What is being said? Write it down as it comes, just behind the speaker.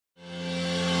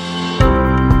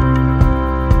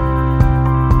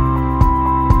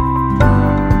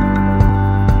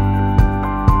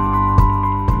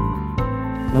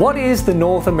What is the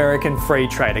North American Free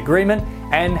Trade Agreement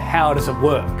and how does it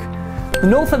work? The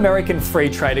North American Free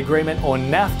Trade Agreement, or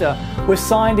NAFTA, was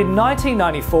signed in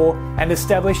 1994 and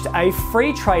established a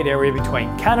free trade area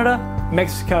between Canada,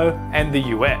 Mexico and the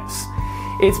US.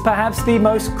 It's perhaps the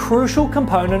most crucial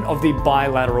component of the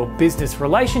bilateral business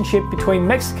relationship between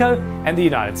Mexico and the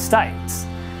United States.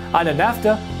 Under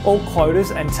NAFTA, all quotas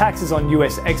and taxes on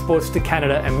US exports to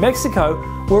Canada and Mexico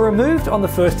were removed on the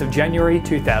 1st of January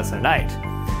 2008.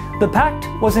 The pact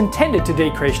was intended to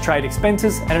decrease trade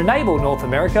expenses and enable North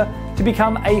America to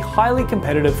become a highly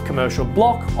competitive commercial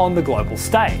bloc on the global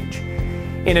stage.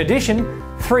 In addition,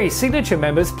 3 signature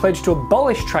members pledged to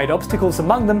abolish trade obstacles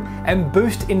among them and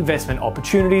boost investment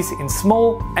opportunities in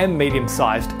small and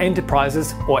medium-sized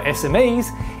enterprises, or SMEs,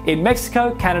 in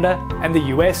Mexico, Canada and the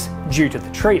US due to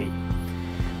the treaty.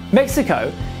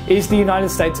 Mexico is the United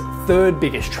States' 3rd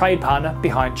biggest trade partner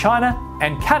behind China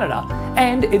and Canada,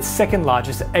 and its 2nd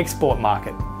largest export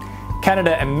market.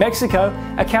 Canada and Mexico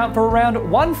account for around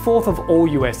 1/4 of all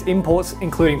US imports,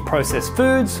 including processed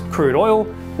foods, crude oil,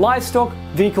 livestock,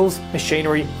 vehicles,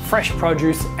 machinery, fresh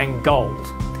produce and gold.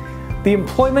 The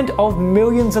employment of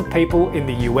millions of people in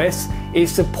the US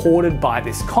is supported by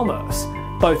this commerce,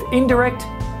 both indirect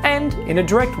and in a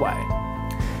direct way.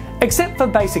 Except for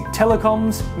basic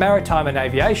telecoms, maritime and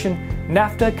aviation,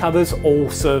 NAFTA covers all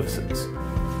services.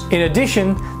 In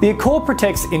addition, the Accord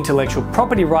protects intellectual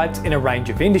property rights in a range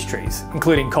of industries,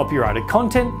 including copyrighted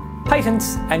content,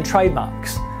 patents and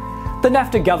trademarks. The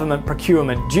NAFTA government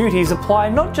procurement duties apply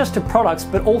not just to products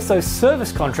but also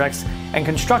service contracts and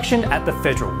construction at the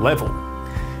federal level.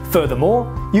 Furthermore,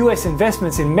 US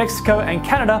investments in Mexico and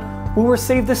Canada will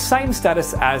receive the same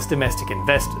status as domestic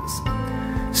investors.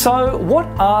 So, what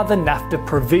are the NAFTA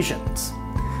provisions?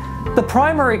 The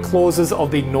primary clauses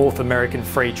of the North American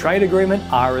Free Trade Agreement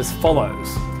are as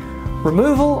follows.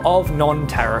 Removal of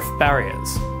non-tariff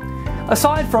barriers.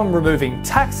 Aside from removing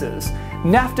taxes,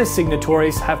 NAFTA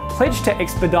signatories have pledged to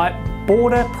expedite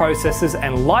border processes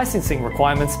and licensing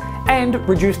requirements and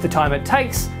reduce the time it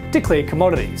takes to clear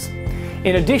commodities.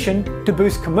 In addition, to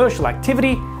boost commercial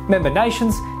activity, member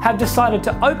nations have decided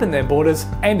to open their borders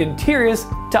and interiors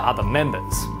to other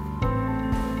members.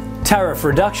 Tariff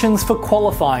reductions for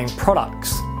qualifying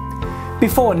products.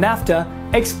 Before NAFTA,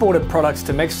 exported products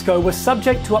to Mexico were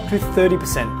subject to up to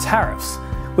 30% tariffs,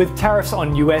 with tariffs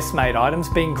on US-made items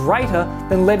being greater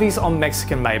than levies on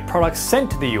Mexican-made products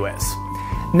sent to the US.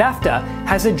 NAFTA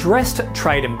has addressed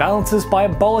trade imbalances by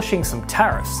abolishing some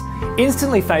tariffs,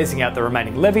 instantly phasing out the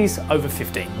remaining levies over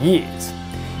 15 years.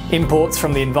 Imports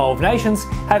from the involved nations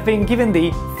have been given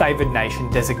the favoured nation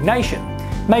designation,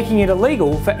 making it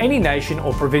illegal for any nation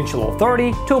or provincial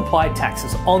authority to apply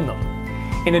taxes on them.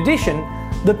 In addition,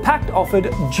 the pact offered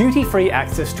duty-free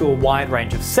access to a wide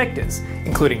range of sectors,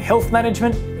 including health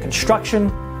management,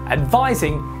 construction,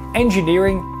 advising,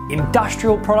 engineering,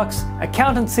 industrial products,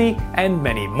 accountancy, and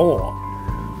many more.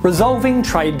 Resolving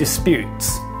trade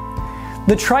disputes.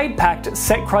 The Trade Pact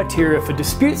set criteria for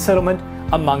dispute settlement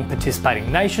among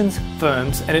participating nations,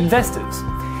 firms, and investors.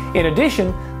 In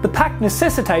addition, the pact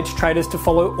necessitates traders to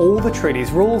follow all the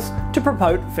treaty's rules to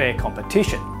promote fair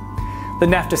competition. The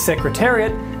NAFTA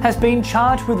Secretariat has been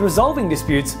charged with resolving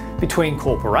disputes between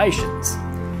corporations.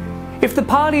 If the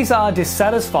parties are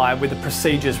dissatisfied with the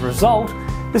procedure's result,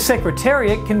 the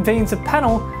Secretariat convenes a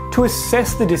panel to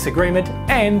assess the disagreement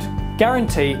and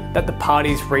guarantee that the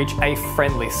parties reach a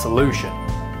friendly solution.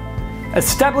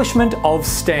 Establishment of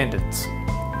standards.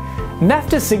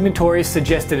 NAFTA signatories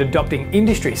suggested adopting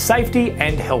industry safety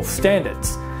and health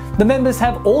standards. The members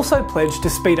have also pledged to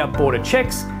speed up border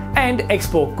checks and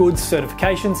export goods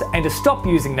certifications and to stop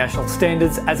using national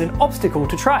standards as an obstacle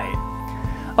to trade.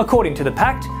 According to the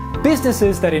pact,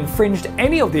 businesses that infringed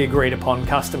any of the agreed upon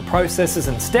custom processes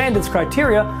and standards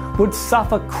criteria would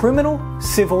suffer criminal,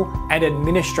 civil and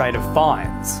administrative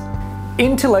fines.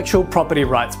 Intellectual property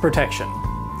rights protection.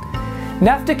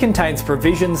 NAFTA contains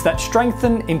provisions that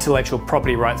strengthen intellectual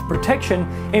property rights protection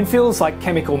in fields like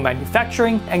chemical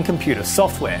manufacturing and computer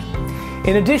software.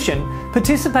 In addition,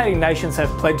 participating nations have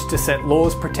pledged to set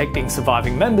laws protecting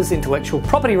surviving members' intellectual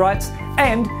property rights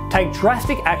and take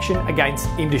drastic action against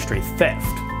industry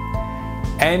theft.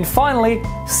 And finally,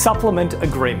 supplement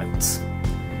agreements.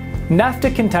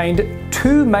 NAFTA contained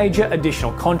 2 major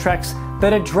additional contracts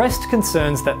that addressed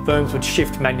concerns that firms would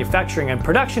shift manufacturing and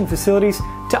production facilities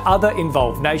to other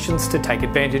involved nations to take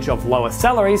advantage of lower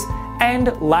salaries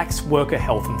and lax worker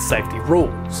health and safety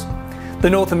rules. The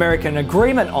North American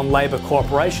Agreement on Labour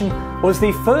Cooperation was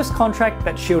the first contract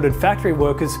that shielded factory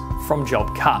workers from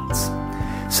job cuts.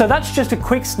 So that's just a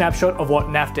quick snapshot of what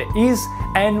NAFTA is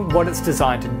and what it's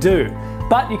designed to do.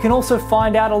 But you can also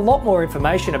find out a lot more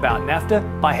information about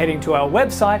NAFTA by heading to our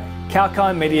website,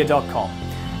 kalkinemedia.com.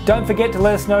 Don't forget to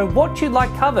let us know what you'd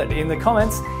like covered in the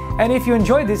comments, and if you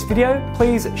enjoyed this video,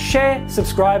 please share,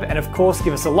 subscribe, and of course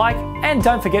give us a like, and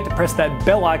don't forget to press that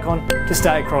bell icon to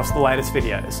stay across the latest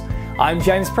videos. I'm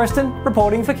James Preston,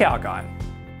 reporting for Kalkine.